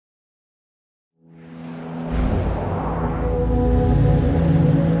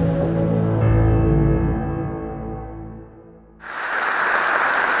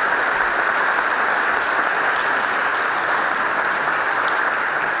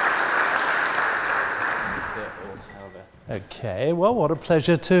Okay, well, what a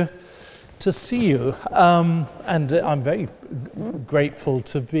pleasure to see you. And I'm very grateful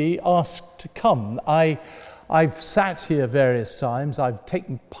to be asked to come. I've sat here various times. I've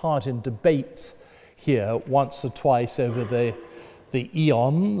taken part in debates here once or twice over the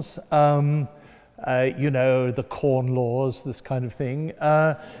eons. You know, the Corn Laws, this kind of thing.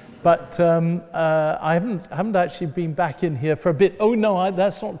 But I haven't actually been back in here for a bit. Oh no,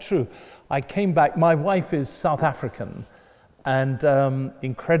 that's not true. I came back. My wife is South African and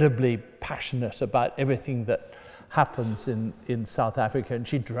incredibly passionate about everything that happens in South Africa. And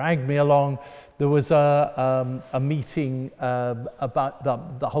she dragged me along. There was a meeting about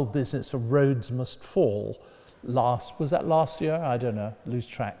the whole business of roads must fall. Was that last year? I don't know. Lose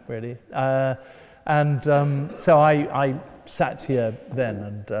track really. So I sat here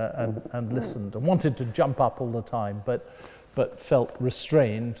then and listened and wanted to jump up all the time, but felt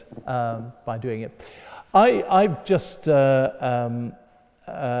restrained by doing it. I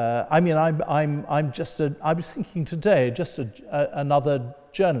was thinking today, just another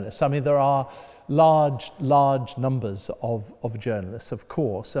journalist. I mean, there are large numbers of journalists, of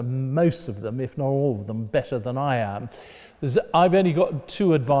course, and most of them, if not all of them, better than I am. I've only got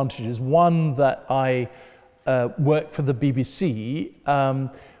two advantages. One, that I work for the BBC,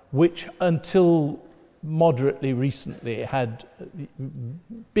 which until moderately recently had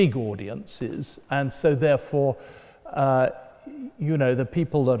big audiences, and so therefore, you know, the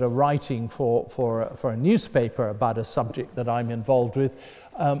people that are writing for a newspaper about a subject that I'm involved with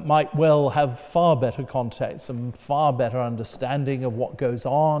might well have far better context and far better understanding of what goes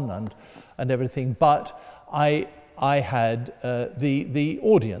on and everything. But I had the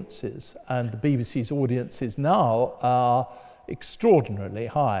audiences, and the BBC's audiences now are extraordinarily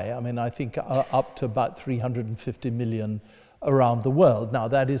high. I mean, I think up to about 350 million around the world. Now,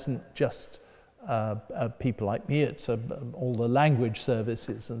 that isn't just people like me, it's all the language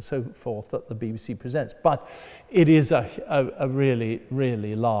services and so forth that the BBC presents. But it is a really,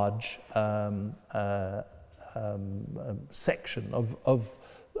 really large section of,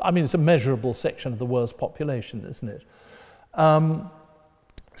 I mean, it's a measurable section of the world's population, isn't it?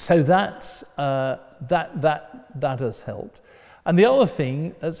 So that has helped. And the other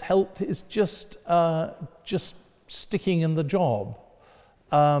thing that's helped is just sticking in the job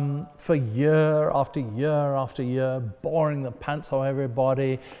for year after year after year, boring the pants off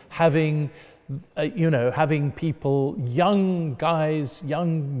everybody, having people, young guys,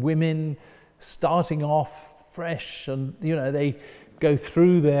 young women, starting off fresh, and they go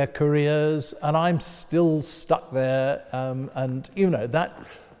through their careers, and I'm still stuck there, and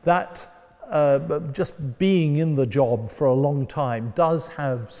that just being in the job for a long time does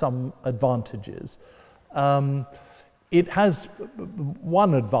have some advantages. It has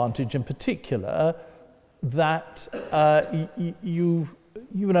one advantage in particular, that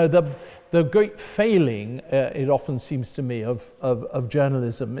the great failing, it often seems to me, of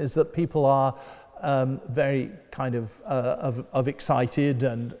journalism is that people are very kind of excited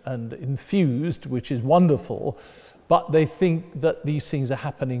and enthused, which is wonderful, but they think that these things are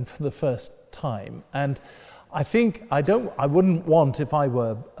happening for the first time. And I think I wouldn't want, if I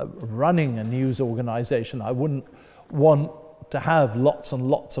were running a news organization, I wouldn't want to have lots and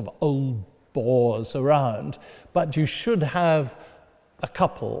lots of old bores around, but you should have a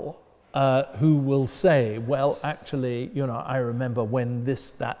couple who will say, well, actually, I remember when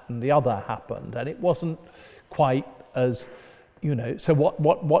this, that, and the other happened, and it wasn't quite as, so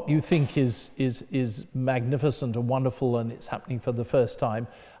what you think is magnificent and wonderful, and it's happening for the first time,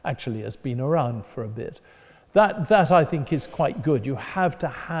 actually has been around for a bit. That I think is quite good. You have to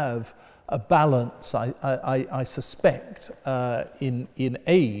have a balance, I suspect, in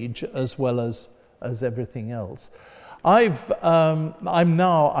age as well as everything else. I'm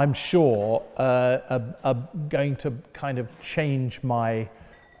sure, going to kind of change my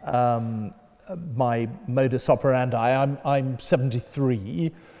my modus operandi. I'm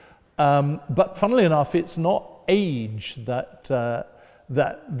 73, but funnily enough, it's not age that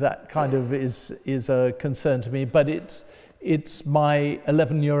kind of is a concern to me, but it's my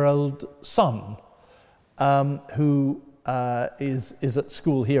 11-year-old son who is at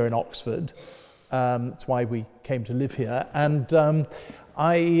school here in Oxford. That's why we came to live here, and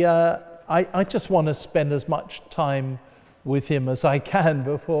I just want to spend as much time with him as I can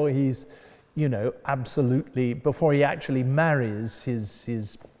before he's, before he actually marries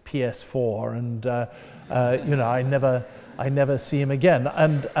his PS4, and I never see him again,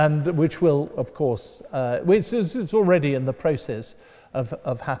 and which will, of course, it's already in the process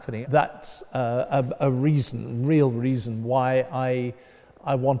of happening. That's a real reason why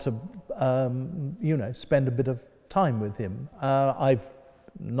I want to, spend a bit of time with him. I've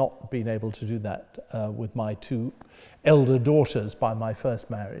not been able to do that with my two elder daughters by my first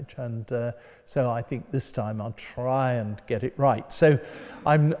marriage, and so I think this time I'll try and get it right. So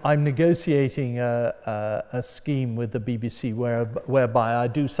I'm negotiating a scheme with the BBC whereby I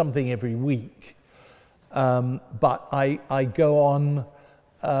do something every week, but I go on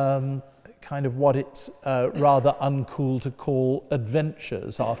kind of what it's rather uncool to call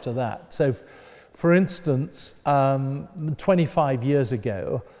adventures after that. So, for instance, 25 years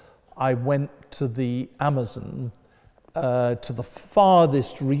ago, I went to the Amazon, to the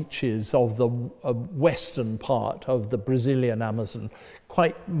farthest reaches of the western part of the Brazilian Amazon,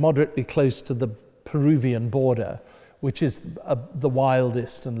 quite moderately close to the Peruvian border, which is the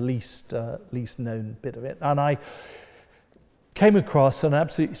wildest and least known bit of it. And I came across an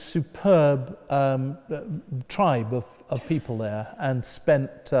absolutely superb tribe of people there, and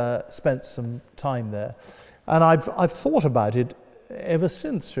spent some time there. And I've thought about it ever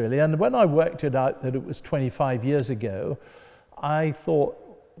since, really. And when I worked it out that it was 25 years ago, I thought,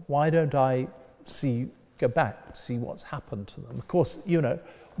 why don't I go back, see what's happened to them? Of course, you know,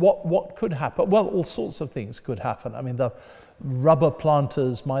 what could happen? Well, all sorts of things could happen. I mean, the rubber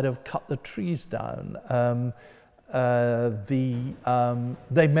planters might have cut the trees down. They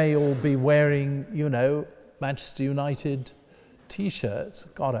may all be wearing, you know, Manchester United T-shirts.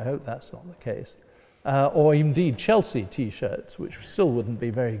 God, I hope that's not the case. Or indeed Chelsea T-shirts, which still wouldn't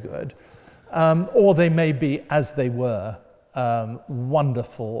be very good. Or they may be, as they were,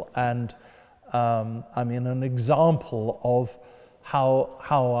 wonderful and, I mean, an example of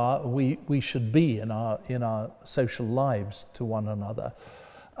how we should be in our social lives to one another.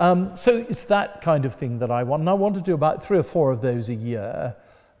 So it's that kind of thing that I want. And I want to do about 3 or 4 of those a year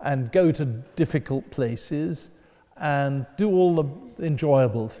and go to difficult places and do all the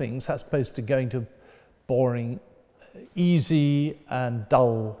enjoyable things as opposed to going to boring, easy and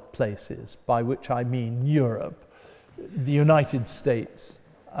dull places, by which I mean Europe, the United States,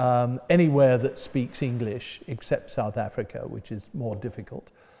 anywhere that speaks English except South Africa, which is more difficult.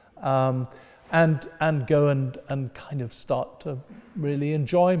 And go and kind of start to really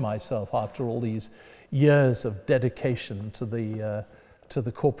enjoy myself after all these years of dedication to the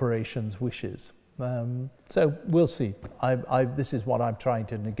corporation's wishes. So we'll see. This is what I'm trying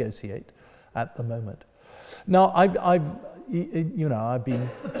to negotiate at the moment. Now, I've been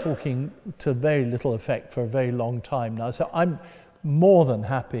talking to very little effect for a very long time now, so I'm more than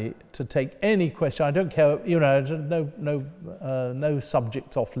happy to take any question. I don't care, you know, no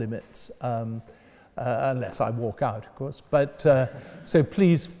subject off limits, unless I walk out, of course. But so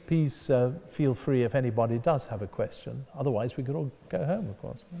please feel free if anybody does have a question. Otherwise, we could all go home, of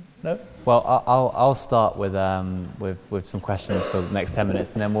course. No? Well, I'll start with some questions for the next 10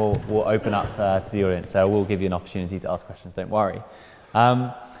 minutes, and then we'll open up to the audience. So we'll give you an opportunity to ask questions. Don't worry.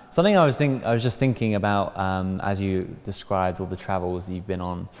 Something I was just thinking about as you described all the travels you've been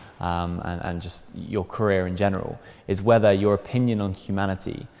on and just your career in general, is whether your opinion on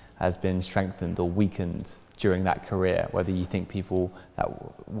humanity has been strengthened or weakened during that career, whether you think people that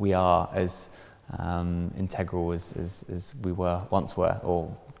we are as integral as we once were,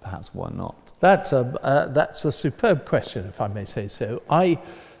 or perhaps were not. That's a superb question, if I may say so. I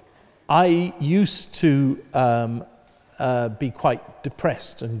used to be quite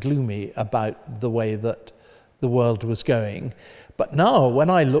depressed and gloomy about the way that the world was going. But now, when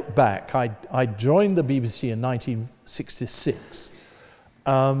I look back, I joined the BBC in 1966.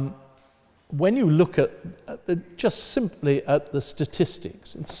 When you look at just simply at the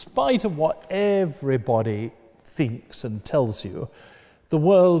statistics, in spite of what everybody thinks and tells you, the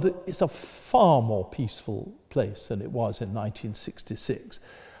world is a far more peaceful place than it was in 1966,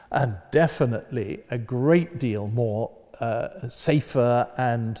 and definitely a great deal more safer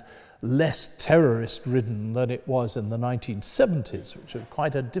and less terrorist-ridden than it was in the 1970s, which was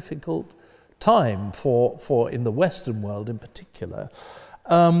quite a difficult time for in the Western world in particular.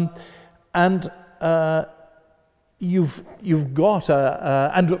 And you've got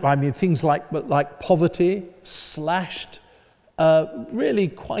and I mean things like poverty slashed really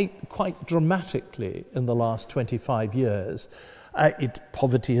quite dramatically in the last 25 years.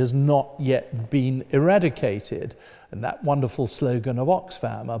 Poverty has not yet been eradicated, and that wonderful slogan of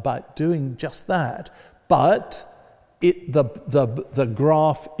Oxfam about doing just that, but the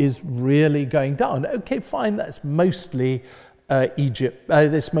graph is really going down. Okay, fine, that's mostly Egypt,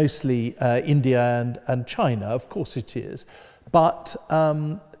 that's mostly India and China, of course it is. But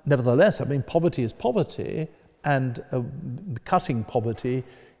nevertheless, I mean, poverty is poverty, and cutting poverty,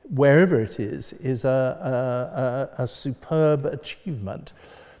 wherever it is a superb achievement.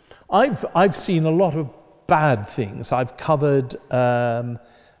 I've seen a lot of bad things. I've covered,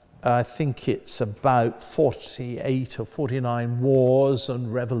 I think it's about 48 or 49 wars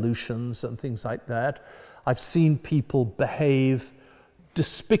and revolutions and things like that. I've seen people behave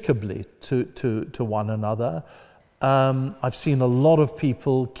despicably to one another. I've seen a lot of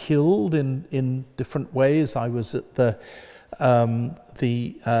people killed in different ways. I was at the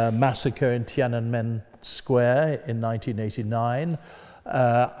massacre in Tiananmen Square in 1989.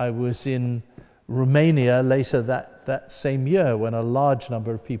 I was in Romania later that same year when a large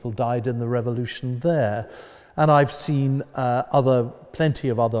number of people died in the revolution there. And I've seen plenty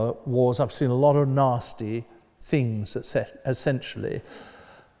of other wars. I've seen a lot of nasty things, essentially.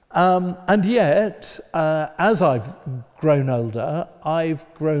 And yet, as I've grown older,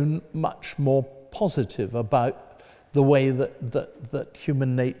 I've grown much more positive about the way that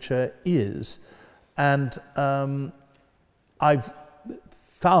human nature is. And I've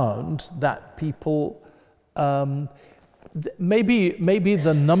found that people, maybe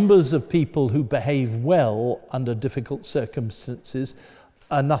the numbers of people who behave well under difficult circumstances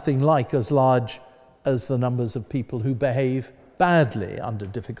are nothing like as large as the numbers of people who behave badly under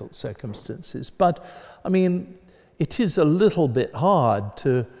difficult circumstances. But I mean, it is a little bit hard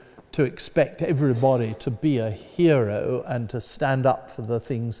to expect everybody to be a hero and to stand up for the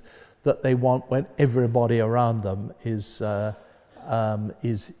things that they want when everybody around them is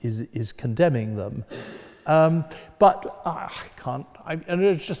condemning them. But I can't, and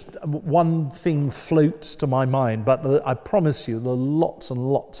it's just one thing floats to my mind, but I promise you there are lots and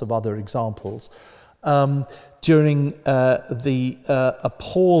lots of other examples. During the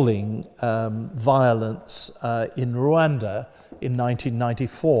appalling violence in Rwanda in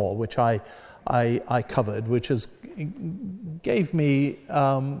 1994, which I covered, which gave me,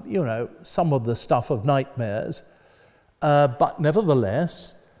 some of the stuff of nightmares. But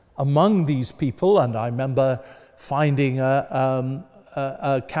nevertheless, among these people, and I remember finding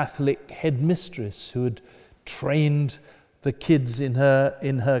a Catholic headmistress who had trained the kids in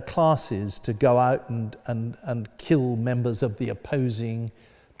her classes to go out and kill members of the opposing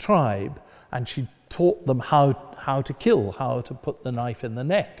tribe, and she taught them how to kill, how to put the knife in the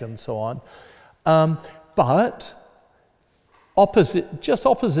neck, and so on. But just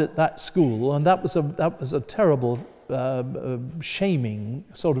opposite that school, and that was a terrible, shaming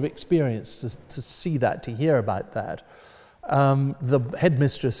sort of experience to see that, to hear about that. The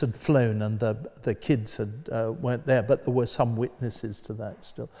headmistress had flown and the kids weren't there, but there were some witnesses to that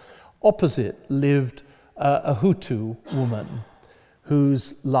still. Opposite lived a Hutu woman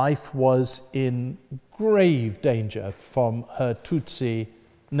whose life was in grave danger from her Tutsi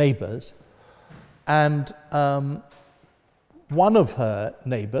neighbors. And one of her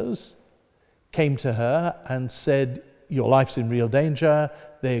neighbors came to her and said, "Your life's in real danger,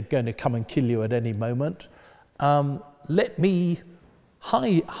 they're going to come and kill you at any moment. Let me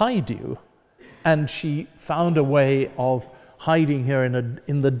hide you." And she found a way of hiding her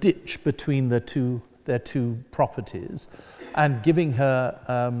in the ditch between their two properties, and giving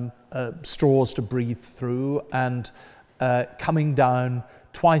her straws to breathe through, and coming down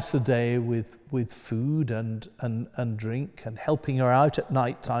twice a day with food and drink, and helping her out at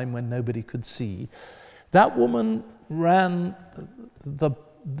night time when nobody could see. That woman ran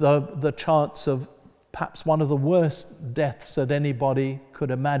the chance of perhaps one of the worst deaths that anybody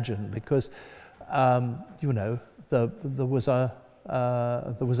could imagine, because there was a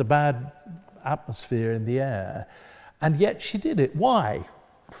bad atmosphere in the air, and yet she did it. Why?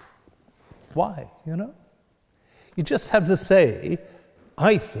 You just have to say,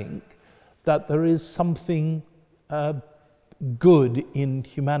 I think, that there is something good in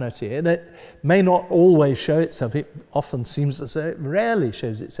humanity, and it may not always show itself. It often seems as though it rarely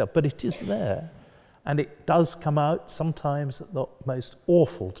shows itself, but it is there. And it does come out sometimes at the most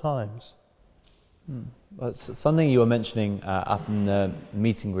awful times. Well, something you were mentioning up in the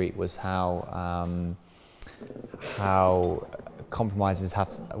meet and greet was how compromises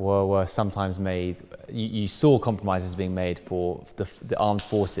were sometimes made. You saw compromises being made for the armed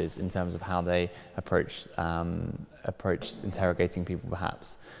forces in terms of how they approach interrogating people,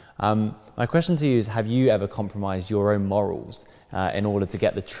 perhaps. My question to you is, have you ever compromised your own morals in order to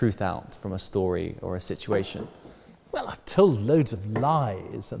get the truth out from a story or a situation? Well, I've told loads of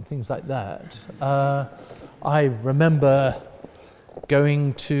lies and things like that. I remember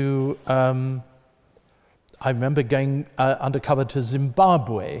going undercover to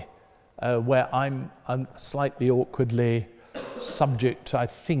Zimbabwe, where I'm slightly awkwardly subject, I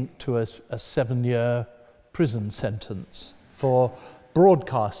think, to a 7-year prison sentence for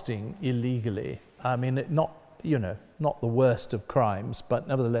broadcasting illegally. I mean, not the worst of crimes, but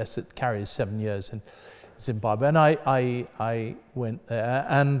nevertheless it carries 7 years in Zimbabwe, and I went there.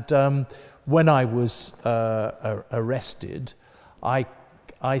 And when I was arrested, I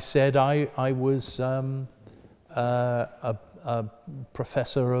said I was a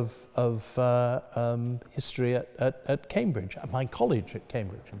professor of history at Cambridge, at my college at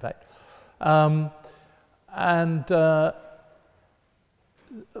Cambridge, in fact.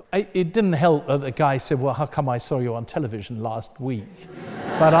 It didn't help that the guy said, well, how come I saw you on television last week?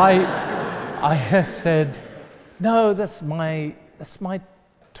 But I said, no, that's my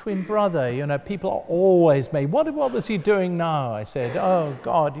twin brother. You know, people are always made, what was he doing now? I said, oh,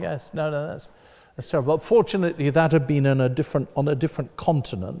 God, yes, no, that's terrible. But fortunately, that had been on a different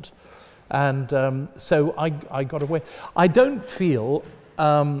continent. And so I got away. I don't feel,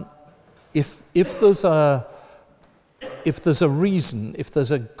 if there's a reason, if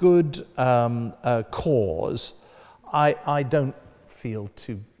there's a good cause, I don't feel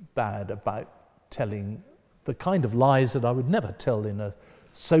too bad about telling the kind of lies that I would never tell in a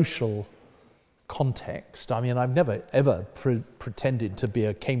social context. I mean, I've never ever pretended to be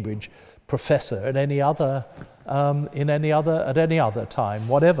a Cambridge professor at any other time,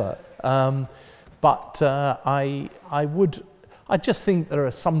 whatever. But I just think there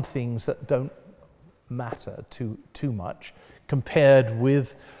are some things that don't matter too much compared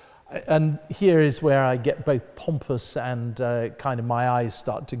with, and here is where I get both pompous and kind of my eyes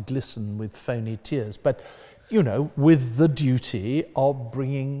start to glisten with phony tears, but you know, with the duty of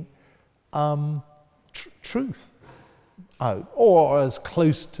bringing truth out, or as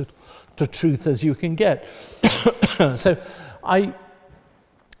close to truth as you can get. So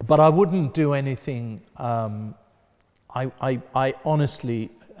but I wouldn't do anything. I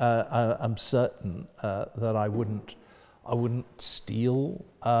honestly am certain that I wouldn't steal.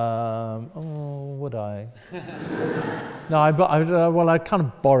 Would I? No, I kind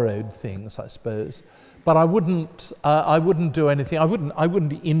of borrowed things, I suppose. But I wouldn't do anything. I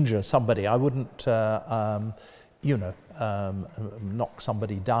wouldn't injure somebody. I wouldn't, knock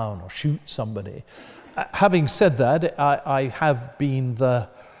somebody down or shoot somebody. Having said that, I have been the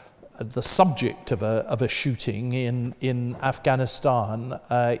subject of a shooting in Afghanistan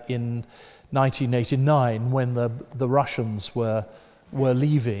in 1989 when the Russians were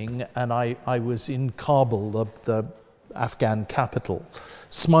leaving, and I was in Kabul, the Afghan capital,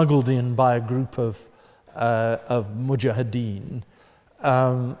 smuggled in by a group of mujahideen,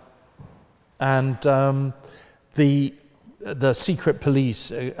 and the secret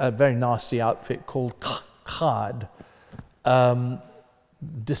police, a very nasty outfit called Khad,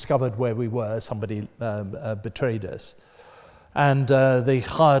 discovered where we were. Somebody betrayed us, and the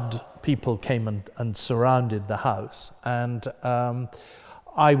Khad people came and surrounded the house, and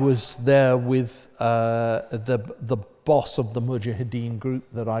I was there with the boss of the Mujahideen group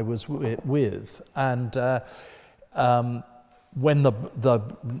that I was with, and when the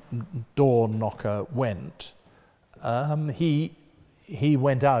door knocker went, he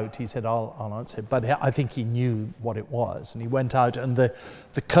went out. He said, I'll answer it. But I think he knew what it was. And he went out, and the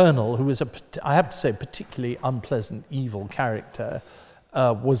colonel, who was, I have to say, particularly unpleasant, evil character,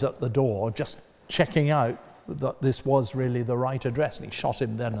 was at the door just checking out that this was really the right address. And he shot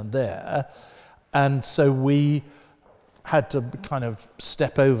him then and there. And so we had to kind of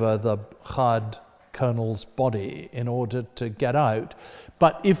step over the Khad colonel's body in order to get out.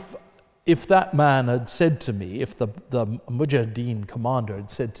 But if that man had said to me, if the Mujahideen commander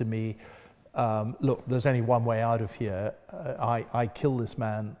had said to me, look, there's only one way out of here, I kill this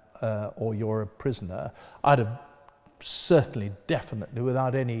man or you're a prisoner, I'd have certainly, definitely,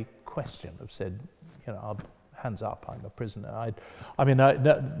 without any question, have said, hands up, I'm a prisoner.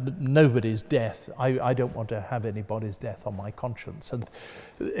 Nobody's death, I don't want to have anybody's death on my conscience. And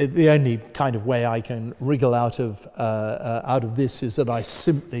the only kind of way I can wriggle out of this is that I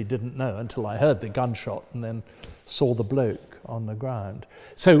simply didn't know until I heard the gunshot and then saw the bloke on the ground.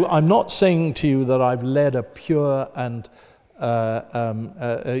 So I'm not saying to you that I've led a pure and,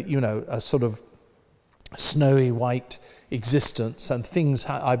 a sort of snowy white existence, and things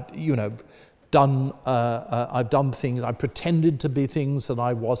I've done things. I pretended to be things that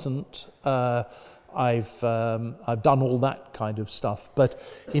I wasn't. I've done all that kind of stuff. But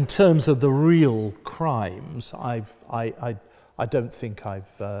in terms of the real crimes, I don't think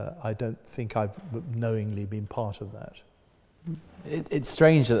I've knowingly been part of that. It's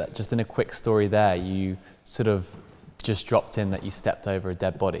strange that just in a quick story there, you sort of just dropped in that you stepped over a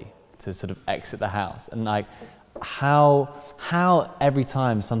dead body to sort of exit the house, and like. How every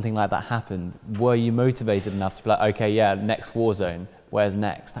time something like that happened, were you motivated enough to be like, okay, yeah, next war zone, where's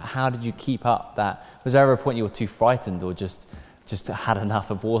next? How did you keep up that? Was there ever a point you were too frightened or just had enough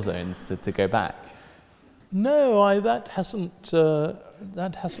of war zones to go back? No, that hasn't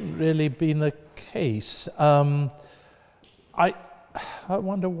really been the case. I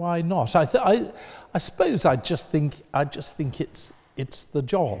wonder why not. I suppose I just think it's the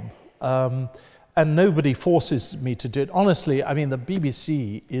job, and nobody forces me to do it. Honestly, I mean, the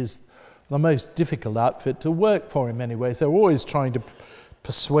BBC is the most difficult outfit to work for in many ways. They're always trying to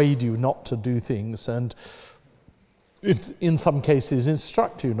persuade you not to do things, and in some cases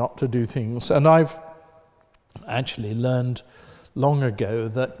instruct you not to do things. And I've actually learned long ago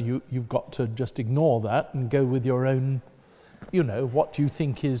that you've got to just ignore that and go with your own, what you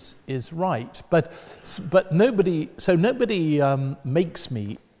think is right. But nobody makes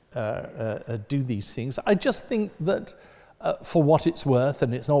me do these things. I just think that for what it's worth,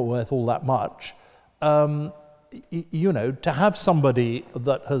 and it's not worth all that much, to have somebody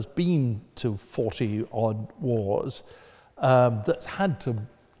that has been to 40 odd wars, that's had to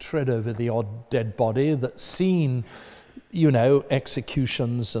tread over the odd dead body, that's seen,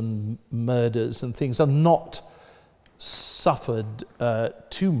 executions and murders and things, and not suffered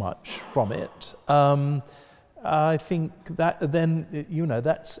too much from it. I think that then,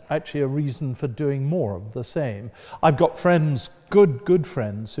 that's actually a reason for doing more of the same. I've got friends, good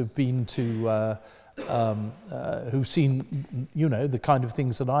friends, who've been to, who've seen, the kind of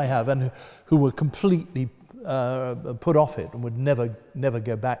things that I have, and who were completely put off it and would never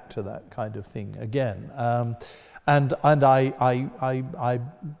go back to that kind of thing again. And I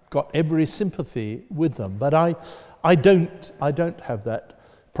got every sympathy with them, but I don't have that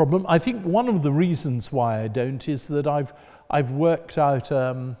problem. I think one of the reasons why I don't is that I've worked out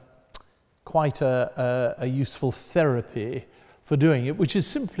quite a useful therapy for doing it, which is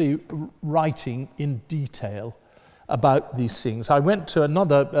simply writing in detail about these things. I went to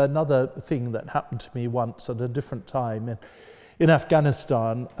another thing that happened to me once at a different time in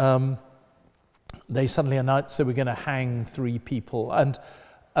Afghanistan. They suddenly announced they were going to hang 3 people, and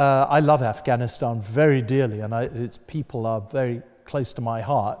I love Afghanistan very dearly, and its people are very close to my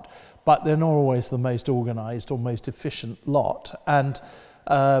heart, but they're not always the most organized or most efficient lot. And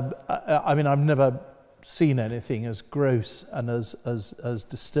I mean, I've never seen anything as gross and as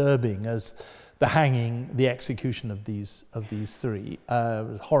disturbing as the hanging, the execution of these 3.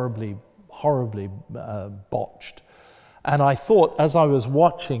 Horribly botched. And I thought, as I was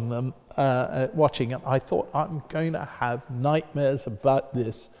watching it, I thought, I'm going to have nightmares about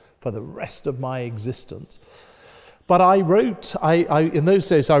this for the rest of my existence. But I wrote, in those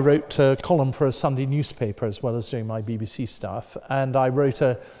days I wrote a column for a Sunday newspaper as well as doing my BBC stuff, and I wrote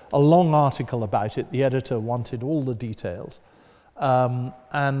a long article about it. The editor wanted all the details.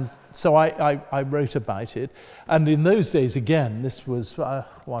 And so I wrote about it. And in those days, again, this was,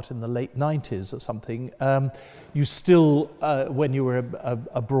 in the late 90s or something, you still, when you were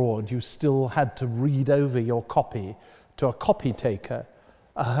abroad, you still had to read over your copy to a copy taker.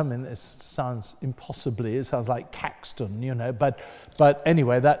 I mean, this sounds it sounds like Caxton, but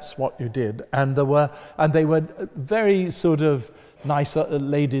anyway, that's what you did. And they were very sort of nice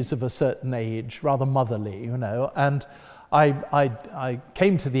ladies of a certain age, rather motherly, and I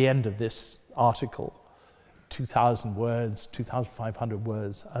came to the end of this article, 2,000 words, 2,500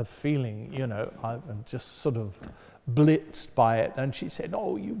 words, of feeling, I'm just sort of blitzed by it. And she said,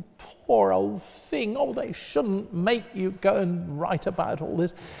 "Oh, you poor old thing, oh, they shouldn't make you go and write about all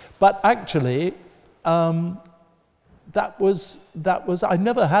this." But actually, that was I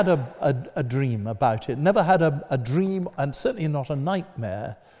never had a dream about it, never had a dream, and certainly not a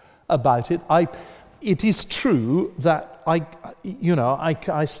nightmare about it. It is true that I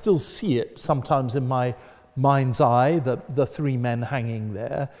still see it sometimes in my mind's eye, the 3 men hanging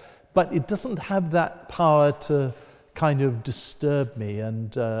there, but it doesn't have that power to kind of disturb me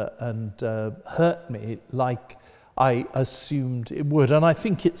and hurt me like I assumed it would. And I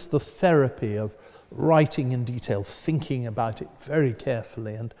think it's the therapy of writing in detail, thinking about it very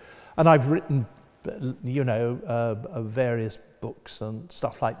carefully, and I've written, various books and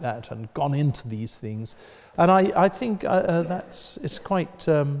stuff like that, and gone into these things, and I think it's quite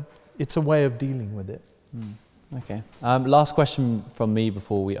it's a way of dealing with it. Okay. Last question from me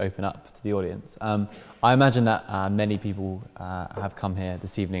before we open up to the audience. I imagine that many people have come here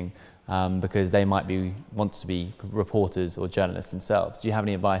this evening because they might want to be reporters or journalists themselves. Do you have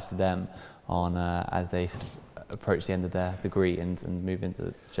any advice to them on as they sort of approach the end of their degree and move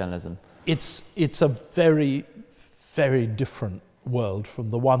into journalism? It's a very, very different world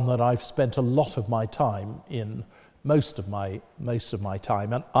from the one that I've spent a lot of my time in, most of my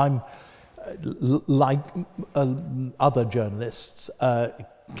time, and I'm like other journalists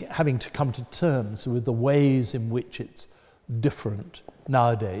having to come to terms with the ways in which it's different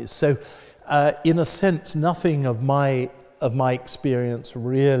nowadays. So in a sense, nothing of my experience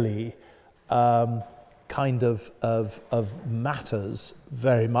really kind of matters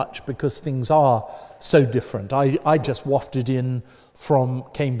very much, because things are so different. I just wafted in from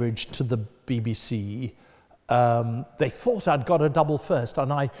Cambridge to the BBC. They thought I'd got a double first,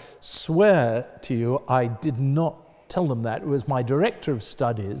 and I swear to you, I did not tell them that. It was my director of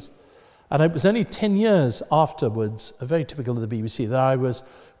studies, and it was only 10 years afterwards, very typical of the BBC, that I was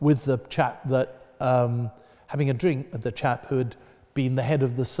with the chap that, having a drink with the chap who had been the head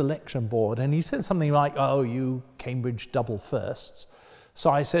of the selection board, and he said something like, "Oh, you Cambridge double firsts." So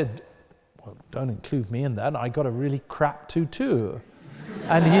I said, "Well, don't include me in that. I got a really crap 2-2."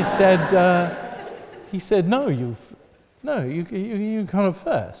 And he said, "No, you got a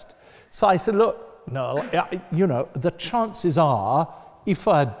first." So I said, "Look, no, you know, the chances are, if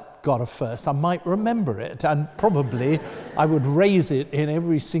I'd got a first, I might remember it, and probably I would raise it in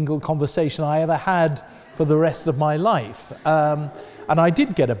every single conversation I ever had for the rest of my life." And I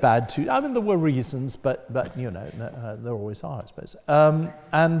did get a bad 2. I mean, there were reasons, but you know, there always are, I suppose.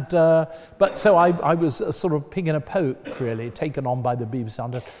 But so I was a sort of pig in a poke, really, taken on by the BBC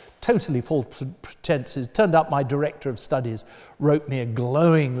under totally false pretenses. Turned out my director of studies wrote me a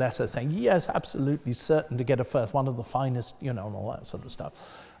glowing letter saying, "Yes, absolutely certain to get a first, one of the finest," you know, and all that sort of stuff.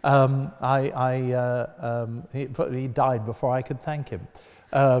 He died before I could thank him.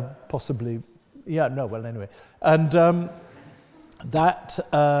 Possibly, yeah, no, well, anyway. And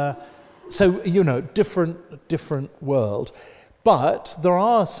so, you know, different world. But there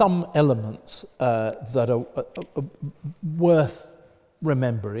are some elements that are worth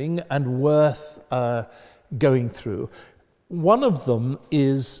remembering and worth going through. One of them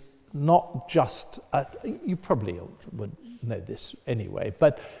is not just, you probably would know this anyway,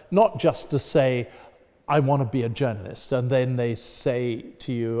 but not just to say, "I want to be a journalist," and then they say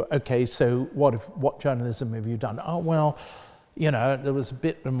to you, "Okay, so what journalism have you done?" "Oh, well, you know, there was a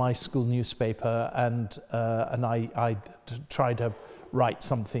bit in my school newspaper, and I tried to write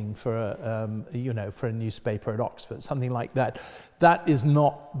something for a newspaper at Oxford," something like that. That is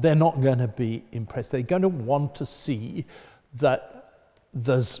not, they're not going to be impressed. They're going to want to see that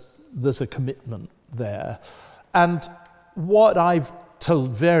there's a commitment there. And what I've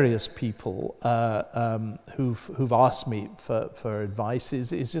told various people who've asked me for advice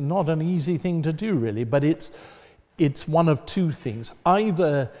is not an easy thing to do, really, but it's one of two things.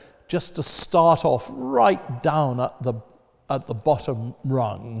 Either just to start off right down at the bottom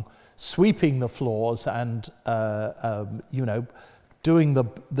rung, sweeping the floors and you know, doing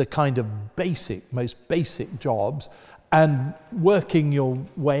the kind of most basic jobs, and working your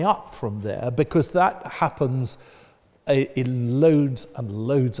way up from there, because that happens in loads and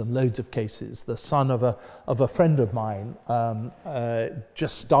loads and loads of cases. The son of a friend of mine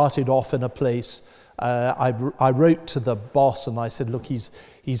just started off in a place. I wrote to the boss and I said, "Look, he's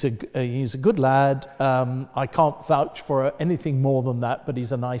a good lad. I can't vouch for anything more than that, but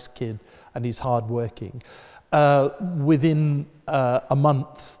he's a nice kid and he's hardworking." Within a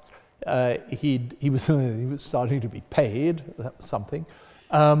month, he was starting to be paid. That was something.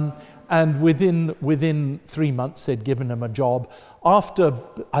 And within 3 months, they'd given him a job. After,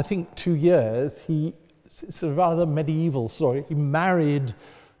 I think, 2 years, it's a rather medieval story. He married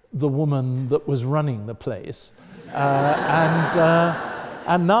the woman that was running the place, and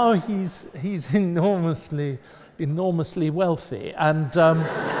now he's enormously wealthy, and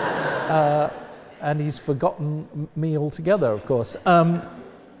he's forgotten me altogether, of course.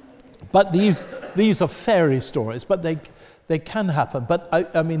 But these are fairy stories, but they can happen. But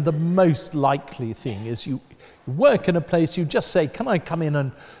I mean, the most likely thing is you work in a place, you just say, "Can I come in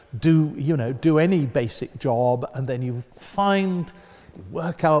and do any basic job?" And then you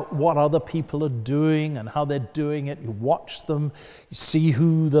work out what other people are doing and how they're doing it. You watch them, you see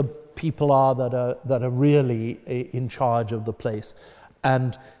who the people are that are really in charge of the place,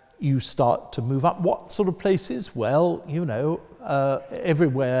 and you start to move up. What sort of places? Well, you know,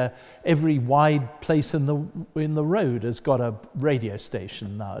 everywhere, every wide place in the road has got a radio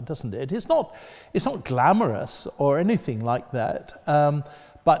station now, doesn't it? It's not glamorous or anything like that,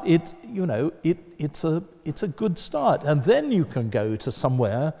 but it's a good start. And then you can go to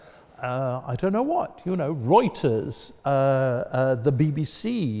somewhere, I don't know what, Reuters, the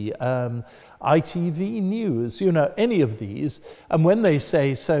BBC, ITV News, any of these. And when they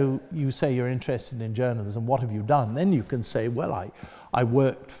say, "So you say you're interested in journalism, what have you done?" Then you can say, "Well, I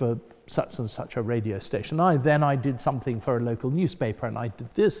worked for such and such a radio station. Then I did something for a local newspaper, and I did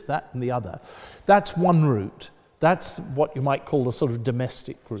this, that, and the other." That's one route. That's what you might call the sort of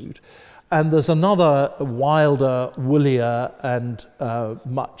domestic route. And there's another wilder, woollier, and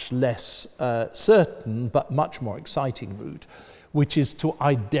much less certain, but much more exciting route, which is to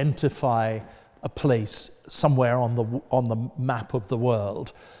identify a place somewhere on the map of the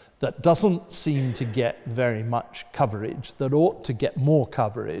world that doesn't seem to get very much coverage, that ought to get more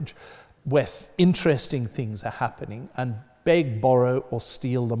coverage, where interesting things are happening, and beg, borrow, or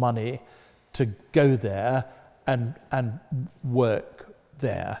steal the money to go there and work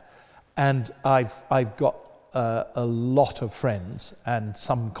there. And I've got a lot of friends and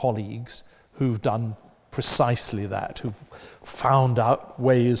some colleagues who've done precisely that, who've found out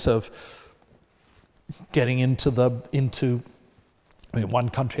ways of getting into I mean, one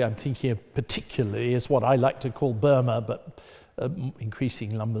country I'm thinking of particularly is what I like to call Burma, but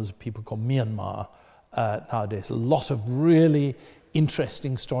increasing numbers of people call Myanmar nowadays. A lot of really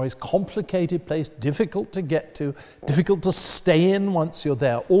interesting stories, complicated place, difficult to get to, difficult to stay in once you're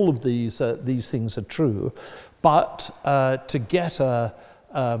there. All of these things are true, but to get a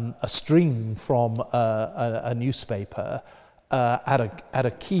string from a newspaper at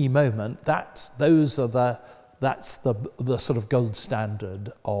a key moment, that's the sort of gold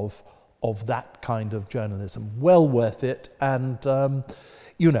standard of that kind of journalism. Well worth it, and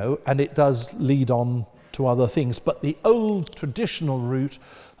and it does lead on to other things. But the old traditional route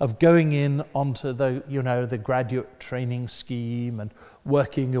of going in onto the graduate training scheme and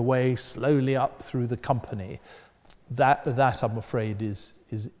working your way slowly up through the company, that I'm afraid is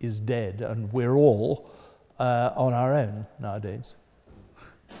dead, and we're all on our own nowadays.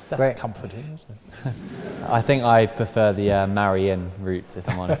 That's Great. Comforting, isn't it? I think I prefer the marry-in route, if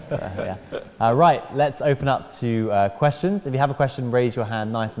I'm honest. Yeah. Right, let's open up to questions. If you have a question, raise your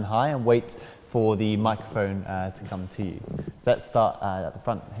hand nice and high and wait for the microphone to come to you. So let's start at the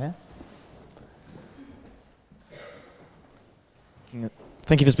front here.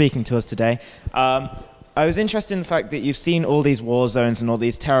 Thank you for speaking to us today. I was interested in the fact that you've seen all these war zones and all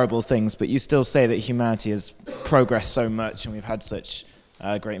these terrible things, but you still say that humanity has progressed so much and we've had such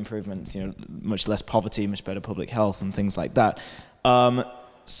great improvements, much less poverty, much better public health and things like that.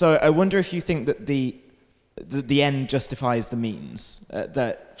 So I wonder if you think that the end justifies the means.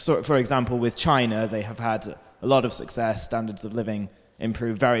 For example, with China, they have had a lot of success, standards of living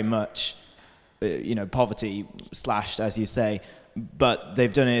improved very much, poverty slashed, as you say, but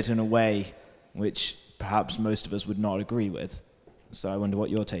they've done it in a way which perhaps most of us would not agree with. So I wonder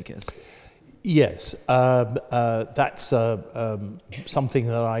what your take is. Yes, that's something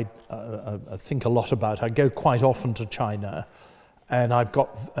that I think a lot about. I go quite often to China, and I've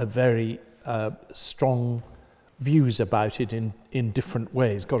got a very strong views about it in different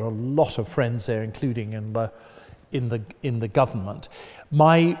ways. Got a lot of friends there, including in the government.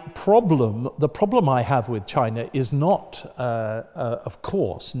 The problem I have with China is not, of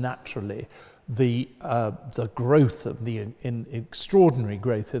course, naturally, the growth of the extraordinary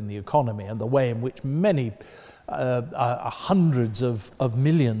growth in the economy and the way in which many hundreds of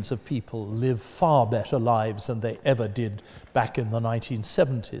millions of people live far better lives than they ever did back in the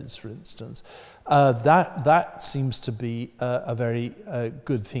 1970s, for instance. That seems to be a very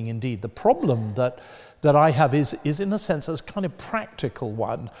good thing indeed. The problem that I have is in a sense a kind of practical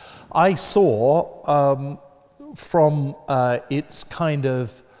one. I saw from its kind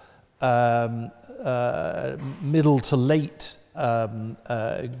of middle to late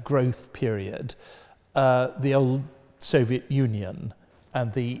growth period, the old Soviet Union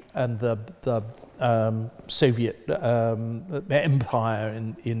and the Soviet empire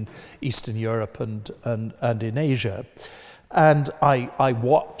in Eastern Europe and in Asia, and I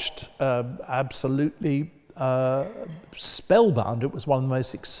watched absolutely spellbound. It was one of the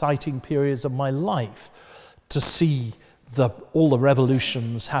most exciting periods of my life to see all the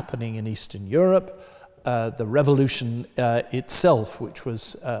revolutions happening in Eastern Europe, the revolution itself, which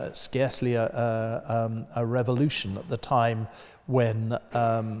was scarcely a revolution at the time when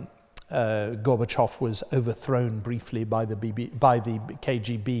Gorbachev was overthrown briefly by the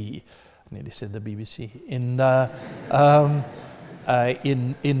KGB, I nearly said the BBC, in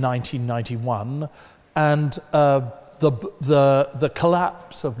 1991, and the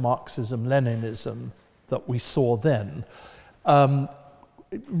collapse of Marxism-Leninism that we saw then,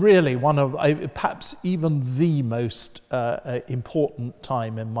 really one of perhaps even the most important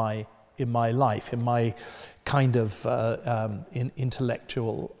time in my life, in my kind of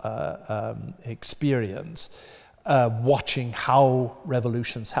intellectual experience, watching how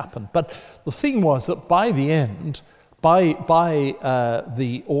revolutions happen. But the thing was that by the end, by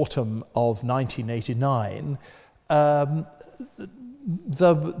the autumn of 1989,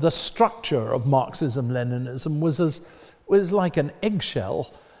 the structure of Marxism-Leninism was like an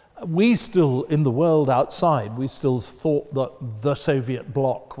eggshell. we still, in the world outside, we still thought that the Soviet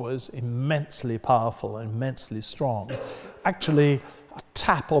bloc was immensely powerful and immensely strong. Actually, a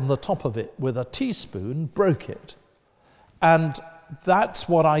tap on the top of it with a teaspoon broke it. And that's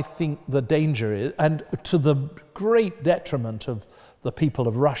what I think the danger is, and to the great detriment of the people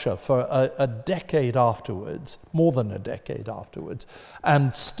of Russia for a decade afterwards, more than a decade afterwards,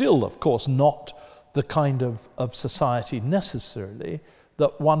 and still, of course, not the kind of society necessarily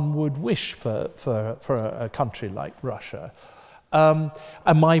that one would wish for a country like Russia. And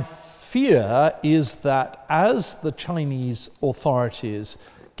my fear is that as the Chinese authorities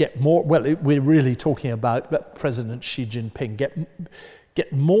get more, well, we're really talking about President Xi Jinping,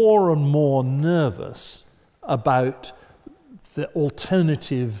 get more and more nervous about the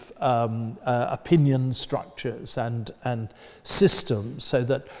alternative opinion structures and systems, so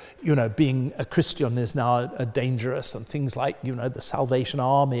that, you know, being a Christian is now dangerous, and things like, you know, the Salvation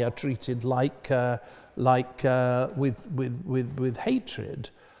Army are treated like with hatred.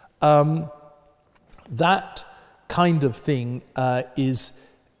 That kind of thing is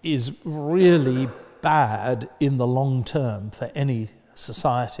really bad in the long term for any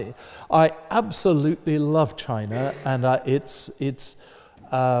society. I absolutely love China, and I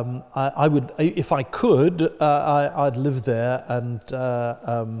would, if I could, I'd live there, and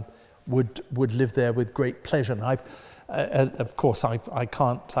would live there with great pleasure. And of course, I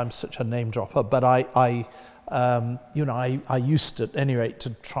can't. I'm such a name dropper, but I used to, at any rate,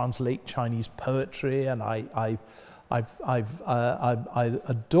 to translate Chinese poetry, and I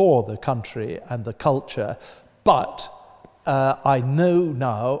adore the country and the culture, but I know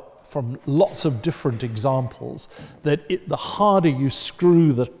now from lots of different examples that the harder you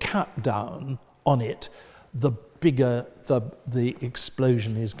screw the cap down on it, the bigger the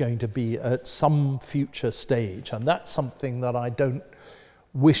explosion is going to be at some future stage, and that's something that I don't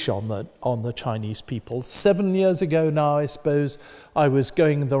wish on the Chinese people. 7 years ago now, I suppose, I was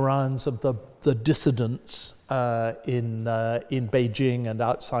going the rounds of the dissidents in Beijing and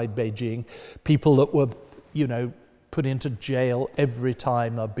outside Beijing, people that were, you know, put into jail every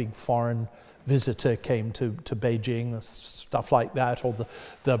time a big foreign visitor came to Beijing, stuff like that, or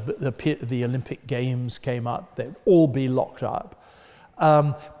the Olympic Games came up, they'd all be locked up.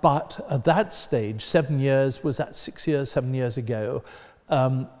 But at that stage, 7 years, was that 6 years, 7 years ago,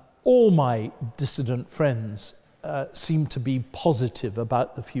 all my dissident friends seemed to be positive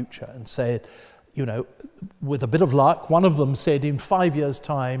about the future and said, you know, with a bit of luck, one of them said, in 5 years'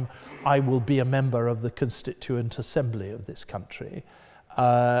 time, I will be a member of the Constituent Assembly of this country.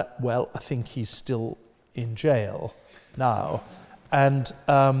 Well, I think he's still in jail now. And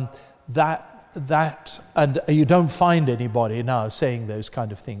and you don't find anybody now saying those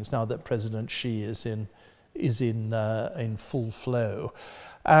kind of things now that President Xi is in full flow.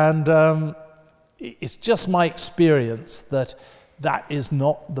 And it's just my experience that that is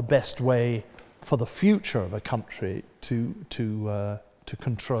not the best way for the future of a country to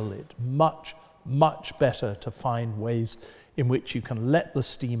control it. Much better to find ways in which you can let the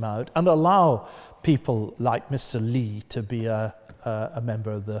steam out and allow people like Mr. Li to be a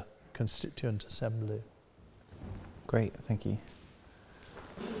member of the Constituent Assembly. Great, thank you.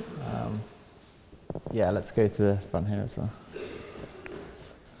 Yeah, let's go to the front here as well.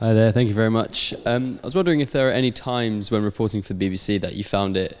 Hi there, thank you very much. I was wondering if there are any times when reporting for the BBC that you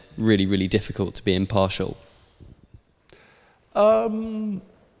found it really, really difficult to be impartial.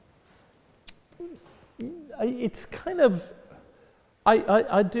 It's kind of,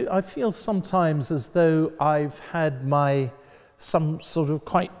 I feel sometimes as though I've had some sort of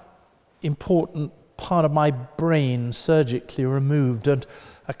quite important part of my brain surgically removed, and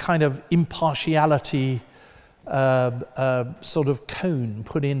a kind of impartiality sort of cone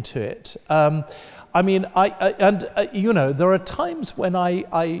put into it. I mean, you know, there are times when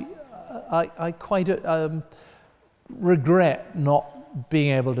I quite regret not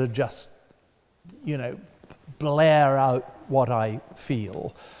being able to just, you know, blare out what I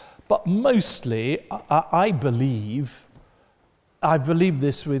feel. But mostly, I believe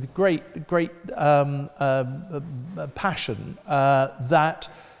this with great passion, that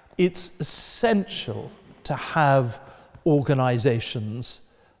it's essential to have organizations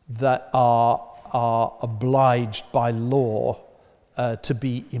that are obliged by law to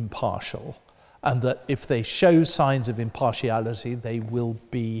be impartial, and that if they show signs of impartiality, they will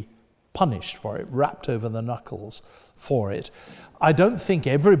be punished for it, wrapped over the knuckles for it. I don't think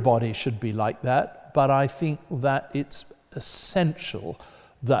everybody should be like that, but I think that it's essential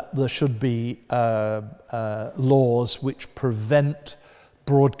that there should be laws which prevent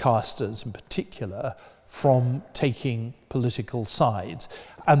broadcasters in particular from taking political sides.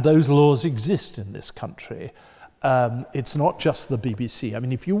 And those laws exist in this country. It's not just the BBC. I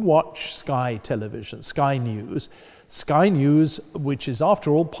mean, if you watch Sky Television, Sky News, which is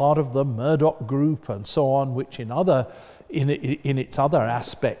after all part of the Murdoch Group and so on, which in its other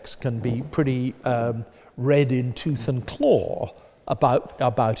aspects can be pretty read in tooth and claw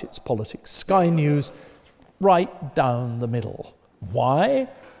about its politics. Sky News, right down the middle. Why?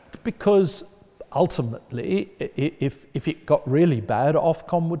 Because ultimately, if it got really bad,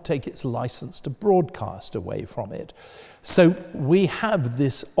 Ofcom would take its license to broadcast away from it. So we have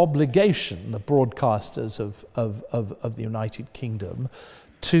this obligation, the broadcasters of the United Kingdom,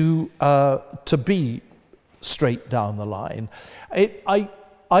 to be straight down the line.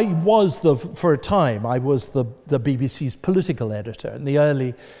 For a time, I was the BBC's political editor in the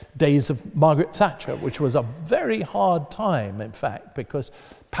early days of Margaret Thatcher, which was a very hard time, in fact, because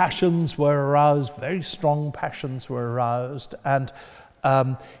passions were aroused, very strong passions were aroused, and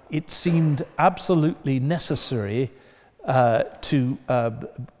it seemed absolutely necessary to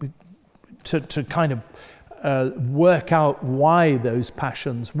kind of work out why those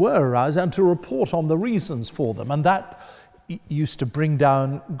passions were aroused and to report on the reasons for them. And that used to bring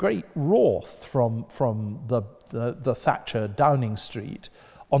down great wrath from the Thatcher Downing Street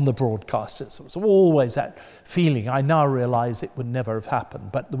on the broadcasters. There was always that feeling. I now realise it would never have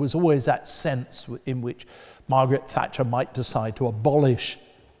happened, but there was always that sense in which Margaret Thatcher might decide to abolish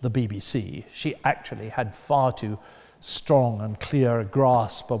the BBC. She actually had far too strong and clear a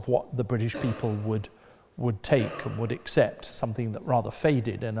grasp of what the British people would take and would accept, something that rather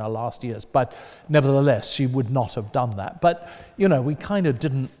faded in her last years. But nevertheless, she would not have done that. But, you know, we kind of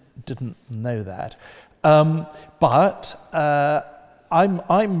didn't know that. I'm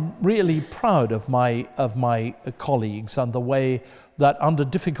really proud of my colleagues and the way that under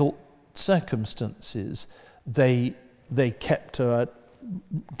difficult circumstances they kept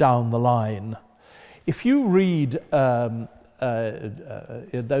down the line. If you read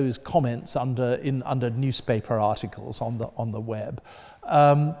those comments under newspaper articles on the web,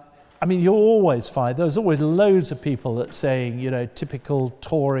 I mean, you'll always find there's always loads of people that saying, you know, typical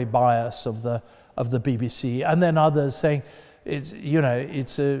Tory bias of the BBC, and then others saying it's, you know,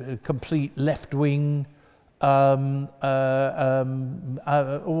 it's a complete left-wing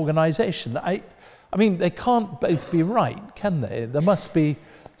organisation. I mean, they can't both be right, can they? There must be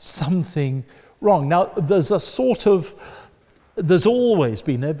something wrong. Now, there's always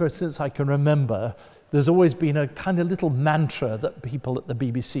been, ever since I can remember, there's always been a kind of little mantra that people at the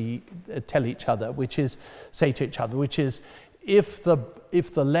BBC say to each other, which is, if the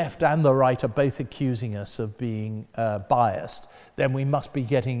left and the right are both accusing us of being biased, then we must be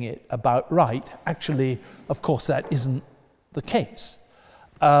getting it about right. Actually, of course, that isn't the case.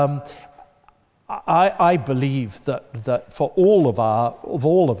 I believe that for all of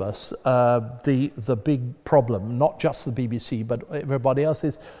us, the big problem, not just the BBC but everybody else,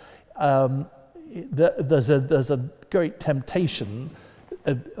 is there's a great temptation.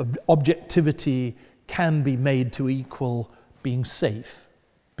 Objectivity can be made to equal being safe,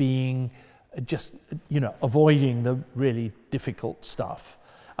 being just, you know, avoiding the really difficult stuff,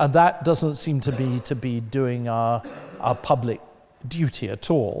 and that doesn't seem to be doing our public duty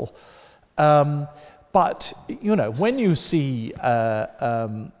at all. But, you know, when you see my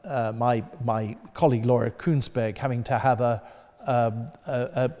colleague Laura Koonsberg having to have a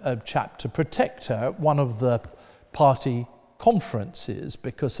chap to protect her at one of the party conferences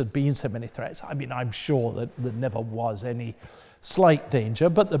because there'd been so many threats, I mean, I'm sure that there never was any slight danger,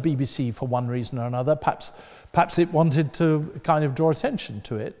 but the BBC, for one reason or another, perhaps it wanted to kind of draw attention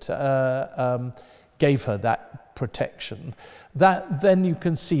to it, gave her that protection. That then you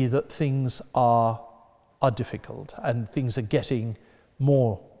can see that things are difficult and things are getting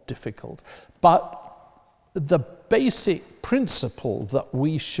more difficult. But the basic principle that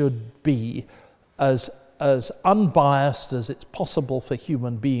we should be as unbiased as it's possible for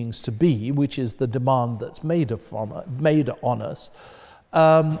human beings to be, which is the demand that's made on us,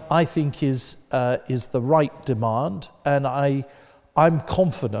 I think is the right demand, and I'm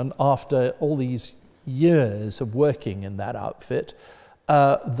confident after all these years of working in that outfit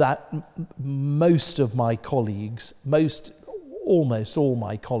that most of my colleagues, almost all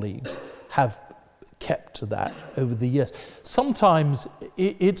my colleagues, have kept to that over the years. Sometimes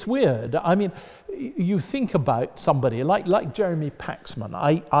it's weird. I mean, you think about somebody like Jeremy Paxman.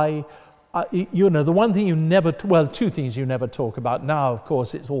 You know, the one thing two things you never talk about. Now, of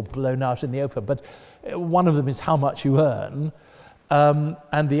course, it's all blown out in the open, but one of them is how much you earn.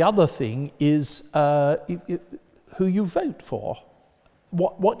 And the other thing is who you vote for.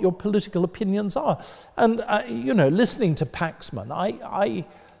 what your political opinions are. And, you know, listening to Paxman,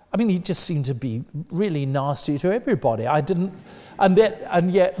 I mean, he just seemed to be really nasty to everybody. And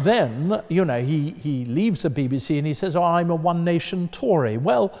yet then, you know, he leaves the BBC and he says, oh, I'm a One Nation Tory.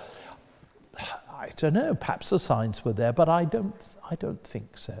 Well, I don't know, perhaps the signs were there, but I don't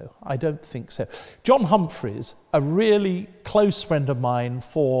think so. I don't think so. John Humphreys, a really close friend of mine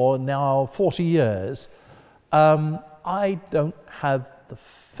for now 40 years, I don't have the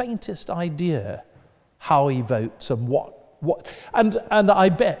faintest idea how he votes and and I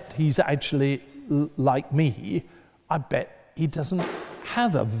bet he's actually like me. I bet he doesn't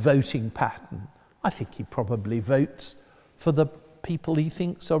have a voting pattern. I think he probably votes for the people he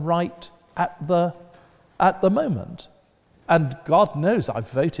thinks are right at the moment. And God knows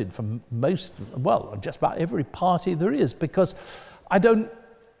I've voted for just about every party there is, because I don't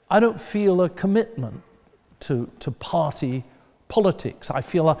feel a commitment to party politics. I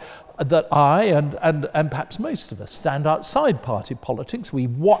feel that I and perhaps most of us stand outside party politics. We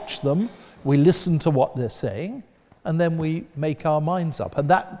watch them, we listen to what they're saying, and then we make our minds up. And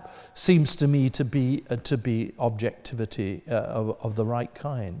that seems to me to be objectivity of the right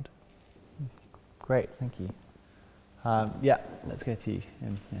kind. Great, thank you. Yeah, let's go to you.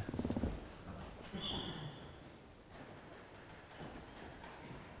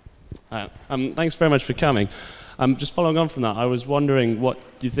 Thanks very much for coming. Just following on from that, I was wondering, what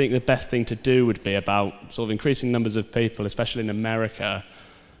do you think the best thing to do would be about sort of increasing numbers of people, especially in America,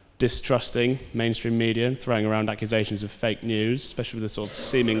 distrusting mainstream media and throwing around accusations of fake news, especially with the sort of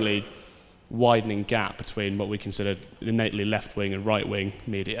seemingly widening gap between what we consider innately left-wing and right-wing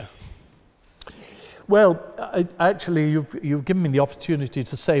media? Well, actually, you've given me the opportunity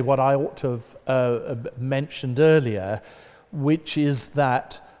to say what I ought to have mentioned earlier, which is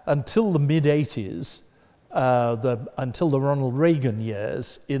that until the mid-'80s, until the Ronald Reagan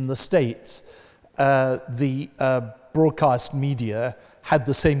years in the States, the broadcast media had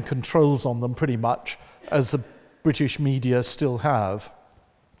the same controls on them pretty much as the British media still have.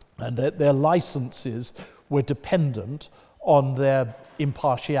 And their licenses were dependent on their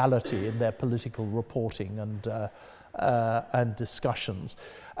impartiality in their political reporting and discussions.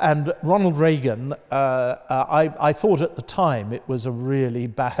 And Ronald Reagan, I thought at the time it was a really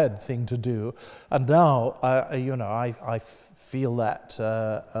bad thing to do, and now I feel that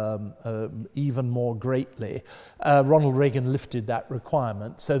even more greatly. Ronald Reagan lifted that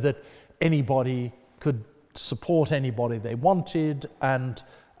requirement so that anybody could support anybody they wanted, and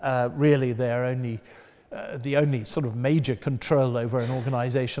really the only sort of major control over an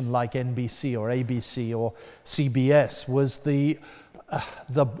organization like NBC or ABC or CBS was the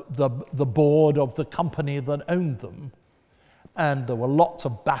board of the company that owned them. And there were lots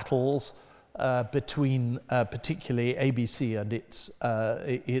of battles between particularly ABC and its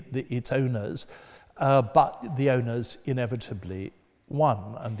owners, but the owners inevitably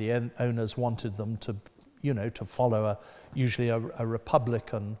won, and the owners wanted them to follow usually a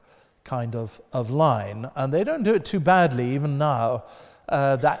Republican kind of line, and they don't do it too badly even now.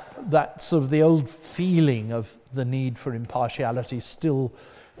 That sort of the old feeling of the need for impartiality still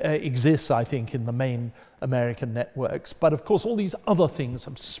exists, I think, in the main American networks. But of course, all these other things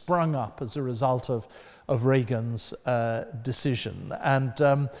have sprung up as a result of Reagan's decision.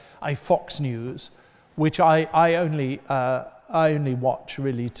 And Fox News, which I only watch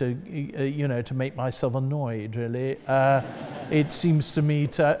really to make myself annoyed. Really, it seems to me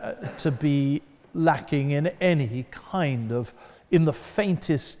to be lacking in any kind of, in the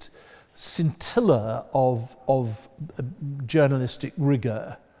faintest scintilla of journalistic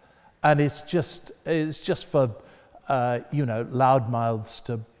rigor, and it's just for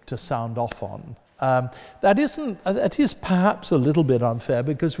loudmouths to sound off on. That is perhaps a little bit unfair,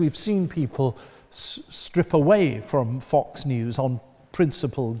 because we've seen people strip away from Fox News on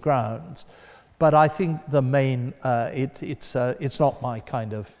principled grounds, but I think the main it's not my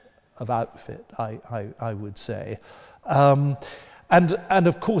kind of outfit, I would say. And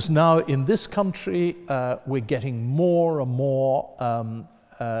of course now in this country we're getting more and more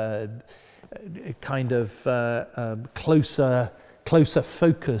closer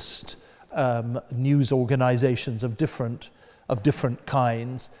focused news organizations of different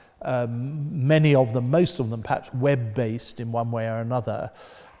kinds. Many of them, most of them perhaps web-based in one way or another,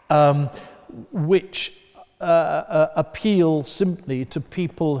 which appeal simply to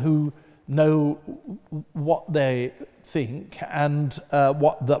people who know what they think and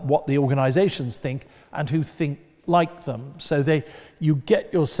what the organizations think, and who think like them. So you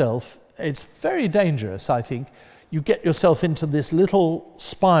get yourself, it's very dangerous, I think, you get yourself into this little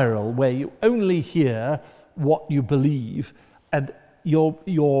spiral where you only hear what you believe, and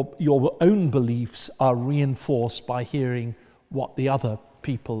your own beliefs are reinforced by hearing what the other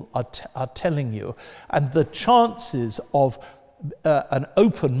people are telling you. And the chances of an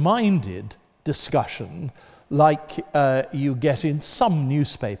open-minded discussion like you get in some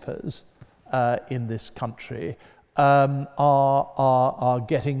newspapers in this country are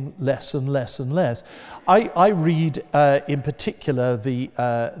getting less and less and less. I read in particular the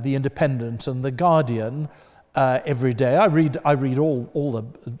Independent and the Guardian every day. I read all the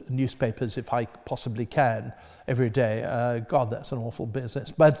newspapers if I possibly can every day. God, that's an awful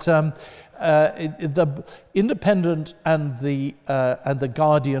business. But the Independent and the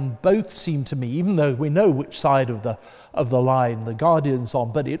Guardian both seem to me, even though we know which side of the line the Guardian's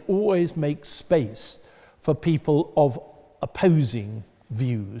on, but it always makes space for people of opposing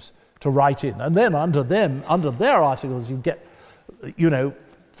views to write in. And then under their articles, you get,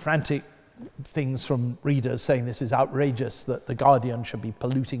 frantic things from readers saying this is outrageous that the Guardian should be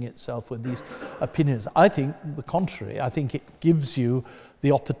polluting itself with these opinions. I think the contrary. I think it gives you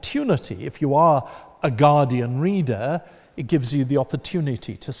the opportunity, if you are a Guardian reader, it gives you the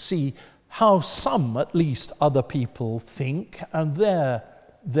opportunity to see how some, at least, other people think and their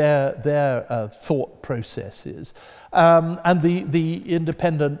thought processes. And the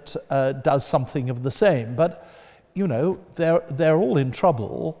Independent does something of the same. But, they're all in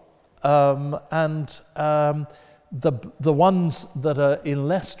trouble. The ones that are in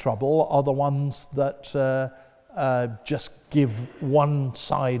less trouble are the ones that just give one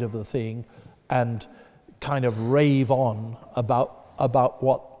side of the thing and kind of rave on about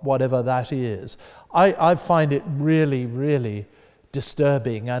whatever that is. I find it really, really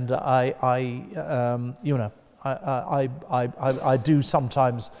disturbing, and I do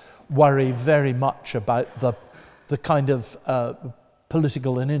sometimes worry very much about the kind of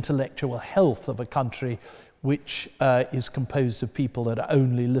political and intellectual health of a country which is composed of people that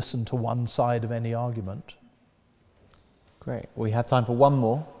only listen to one side of any argument. Great. We have time for one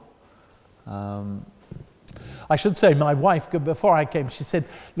more. I should say, my wife, before I came, she said,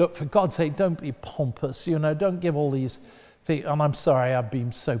 look, for God's sake, don't be pompous, don't give all these things. And I'm sorry I've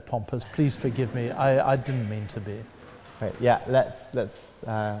been so pompous. Please forgive me. I didn't mean to be. Great. Yeah, let's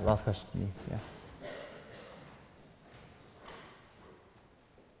last question. Yeah.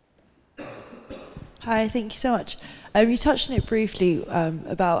 Hi, thank you so much. You touched on it briefly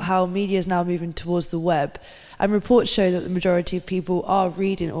about how media is now moving towards the web, and reports show that the majority of people are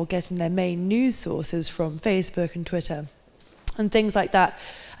reading or getting their main news sources from Facebook and Twitter and things like that,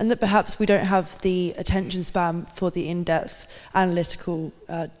 and that perhaps we don't have the attention span for the in-depth analytical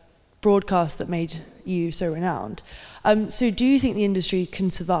broadcast that made you so renowned. So do you think the industry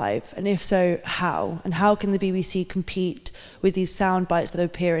can survive? And if so, how? And how can the BBC compete with these sound bites that are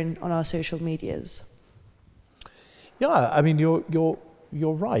appearing on our social medias? Yeah, I mean, you're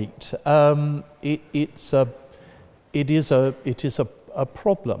right. It is a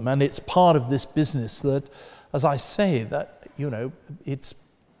problem, and it's part of this business that, as I say, that it's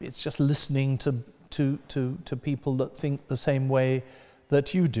just listening to people that think the same way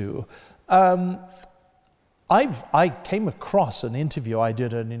that you do. I came across an interview I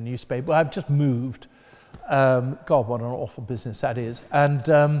did in a newspaper. I've just moved. God, what an awful business that is.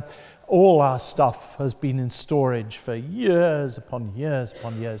 And all our stuff has been in storage for years upon years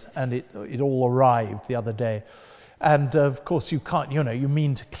upon years, and it all arrived the other day. And of course you can't, you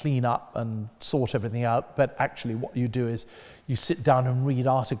mean to clean up and sort everything out, but actually what you do is you sit down and read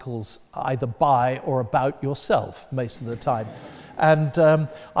articles either by or about yourself most of the time. And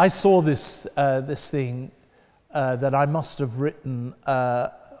I saw this thing that I must have written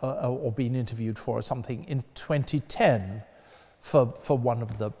or been interviewed for or something in 2010 for one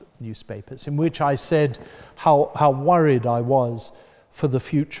of the newspapers, in which I said how worried I was for the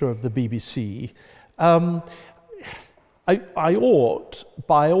future of the BBC. I ought,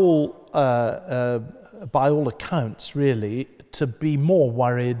 by all accounts, really, to be more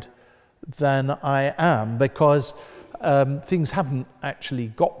worried than I am, because things haven't actually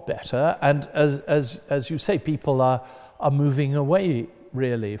got better, and as you say, people are moving away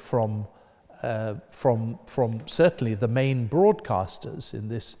really from certainly the main broadcasters in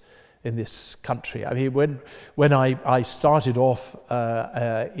this country. I mean, when I started off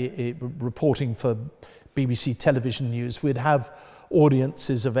reporting for BBC Television News, we'd have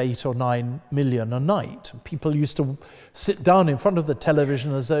audiences of 8 or 9 million a night. People used to sit down in front of the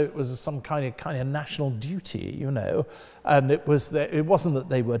television as though it was some kind of national duty, and it wasn't that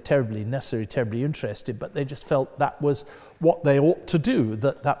they were terribly interested, but they just felt that was what they ought to do,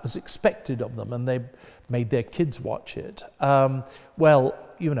 that was expected of them, and they made their kids watch it.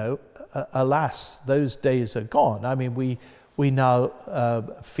 Alas, those days are gone. I mean, we we now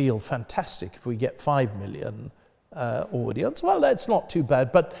feel fantastic if we get 5 million audience. Well, that's not too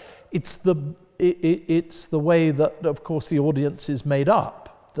bad, but it's the way that, of course, the audience is made up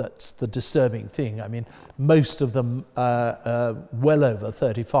that's the disturbing thing. I mean, most of them well over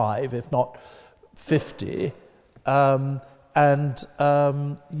 35, if not 50,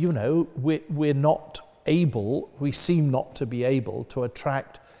 you know, we're not able, we seem not to be able to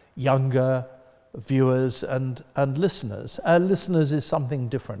attract younger viewers and listeners. Listeners is something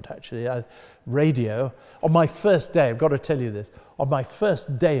different, actually. Radio, on my first day, I've got to tell you this, on my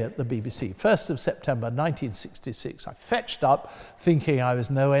first day at the BBC, 1st of September 1966, I fetched up thinking I was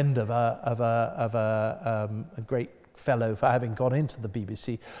no end of a great fellow for having gone into the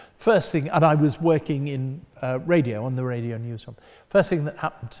BBC. First thing, and I was working in radio, on the radio newsroom. First thing that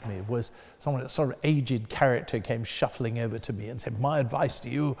happened to me was someone, a sort of aged character came shuffling over to me and said, "My advice to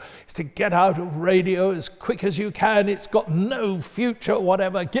you is to get out of radio as quick as you can. It's got no future,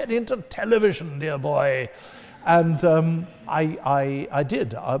 whatever. Get into television, dear boy." And I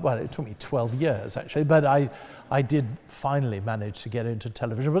did. Well, it took me 12 years, actually, but I did finally manage to get into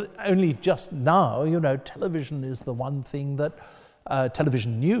television, but only just now. You know, television is the one thing that,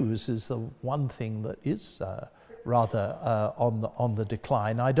 television news is the one thing that is rather on the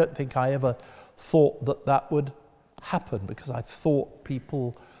decline. I don't think I ever thought that would happen, because I thought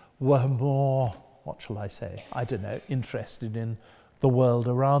people were more, what shall I say, I don't know, interested in the world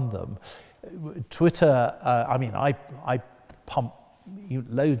around them. Twitter, I mean, I pump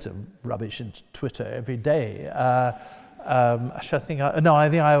loads of rubbish into Twitter every day. Actually, I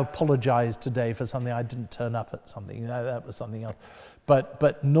think I apologized today for something. I didn't turn up at something. That was something else.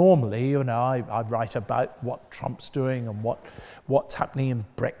 But normally, you know, I write about what Trump's doing and what's happening in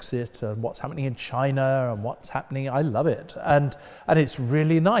Brexit and what's happening in China and what's happening. I love it, and it's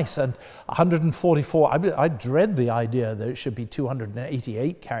really nice. And 144. I dread the idea that it should be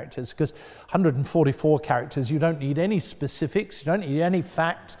 288 characters, because 144 characters, you don't need any specifics, you don't need any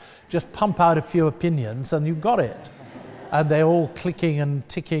facts. Just pump out a few opinions, and you've got it. And they're all clicking and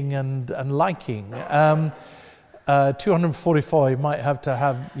ticking and liking. 244, you might have to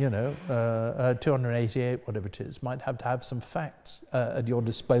have, you know, 288, whatever it is, might have to have some facts at your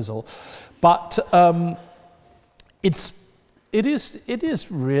disposal. But it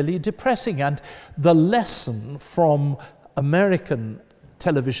is really depressing. And the lesson from American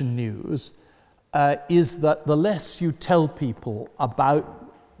television news is that the less you tell people about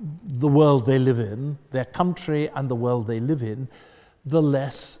the world they live in, their country and the world they live in, the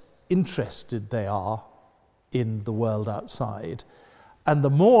less interested they are in the world outside. And the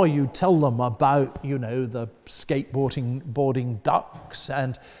more you tell them about, you know, the skateboarding ducks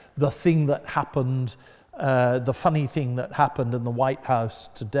and the thing that happened, the funny thing that happened in the White House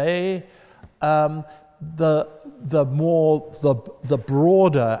today, the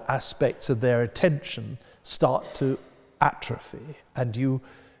broader aspects of their attention start to atrophy, and you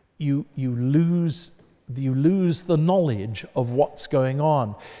lose the knowledge of what's going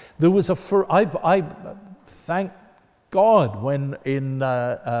on. There was I thank God when in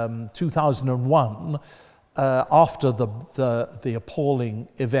 2001, after the appalling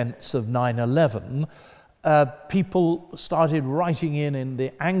events of 9/11, people started writing in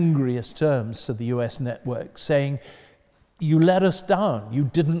the angriest terms to the US network, saying, "You let us down. You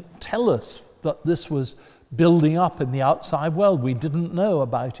didn't tell us that this was building up in the outside world. We didn't know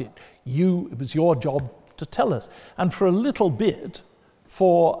about it. It was your job to tell us." And for a little bit,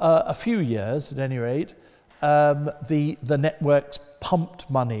 for a few years at any rate, the networks pumped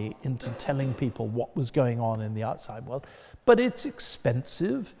money into telling people what was going on in the outside world. But it's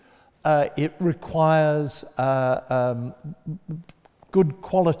expensive. It requires good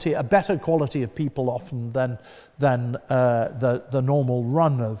quality, a better quality of people often than the normal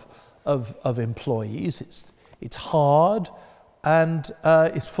run of employees. It's hard, and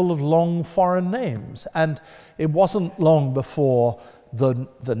it's full of long foreign names. And it wasn't long before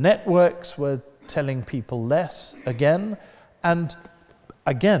the networks were telling people less again, and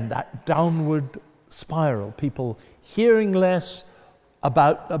again that downward spiral, people hearing less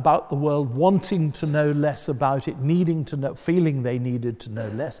about the world, wanting to know less about it, needing to know, feeling they needed to know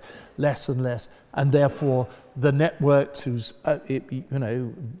less and less, and therefore the networks whose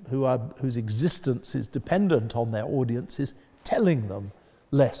existence is dependent on their audiences telling them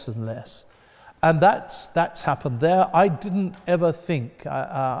less and less. And that's happened there. I didn't ever think,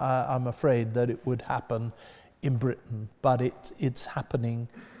 I'm afraid, that it would happen in Britain, but it's happening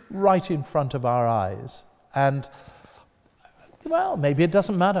right in front of our eyes. And, well, maybe it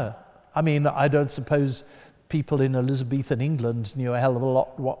doesn't matter. I mean, I don't suppose people in Elizabethan England knew a hell of a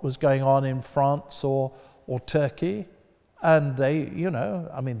lot what was going on in France or Turkey. and they,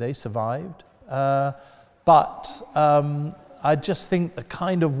 they survived. But I just think the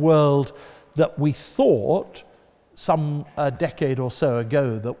kind of world that we thought some decade or so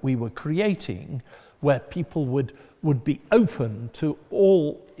ago that we were creating, where people would be open to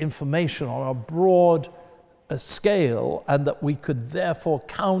all information on a broad scale, and that we could therefore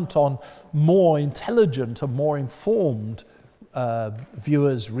count on more intelligent and more informed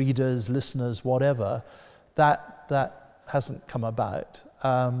viewers, readers, listeners, whatever, that hasn't come about.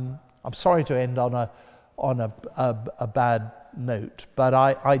 I'm sorry to end on a bad note, but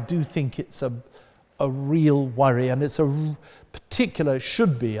I do think it's a real worry, and it's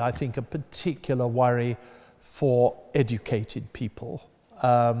should be, I think, a particular worry for educated people.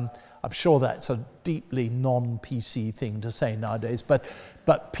 I'm sure that's a deeply non-PC thing to say nowadays,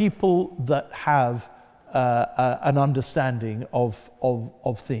 but people that have an understanding of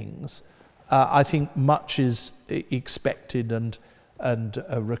things, I think much is expected and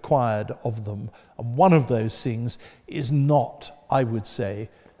required of them. And one of those things is not, I would say,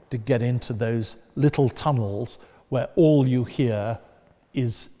 to get into those little tunnels where all you hear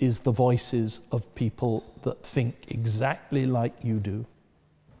is the voices of people that think exactly like you do.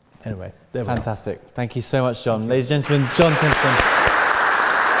 Anyway, there we are. Fantastic. Thank you so much, John. Ladies and gentlemen, John Simpson.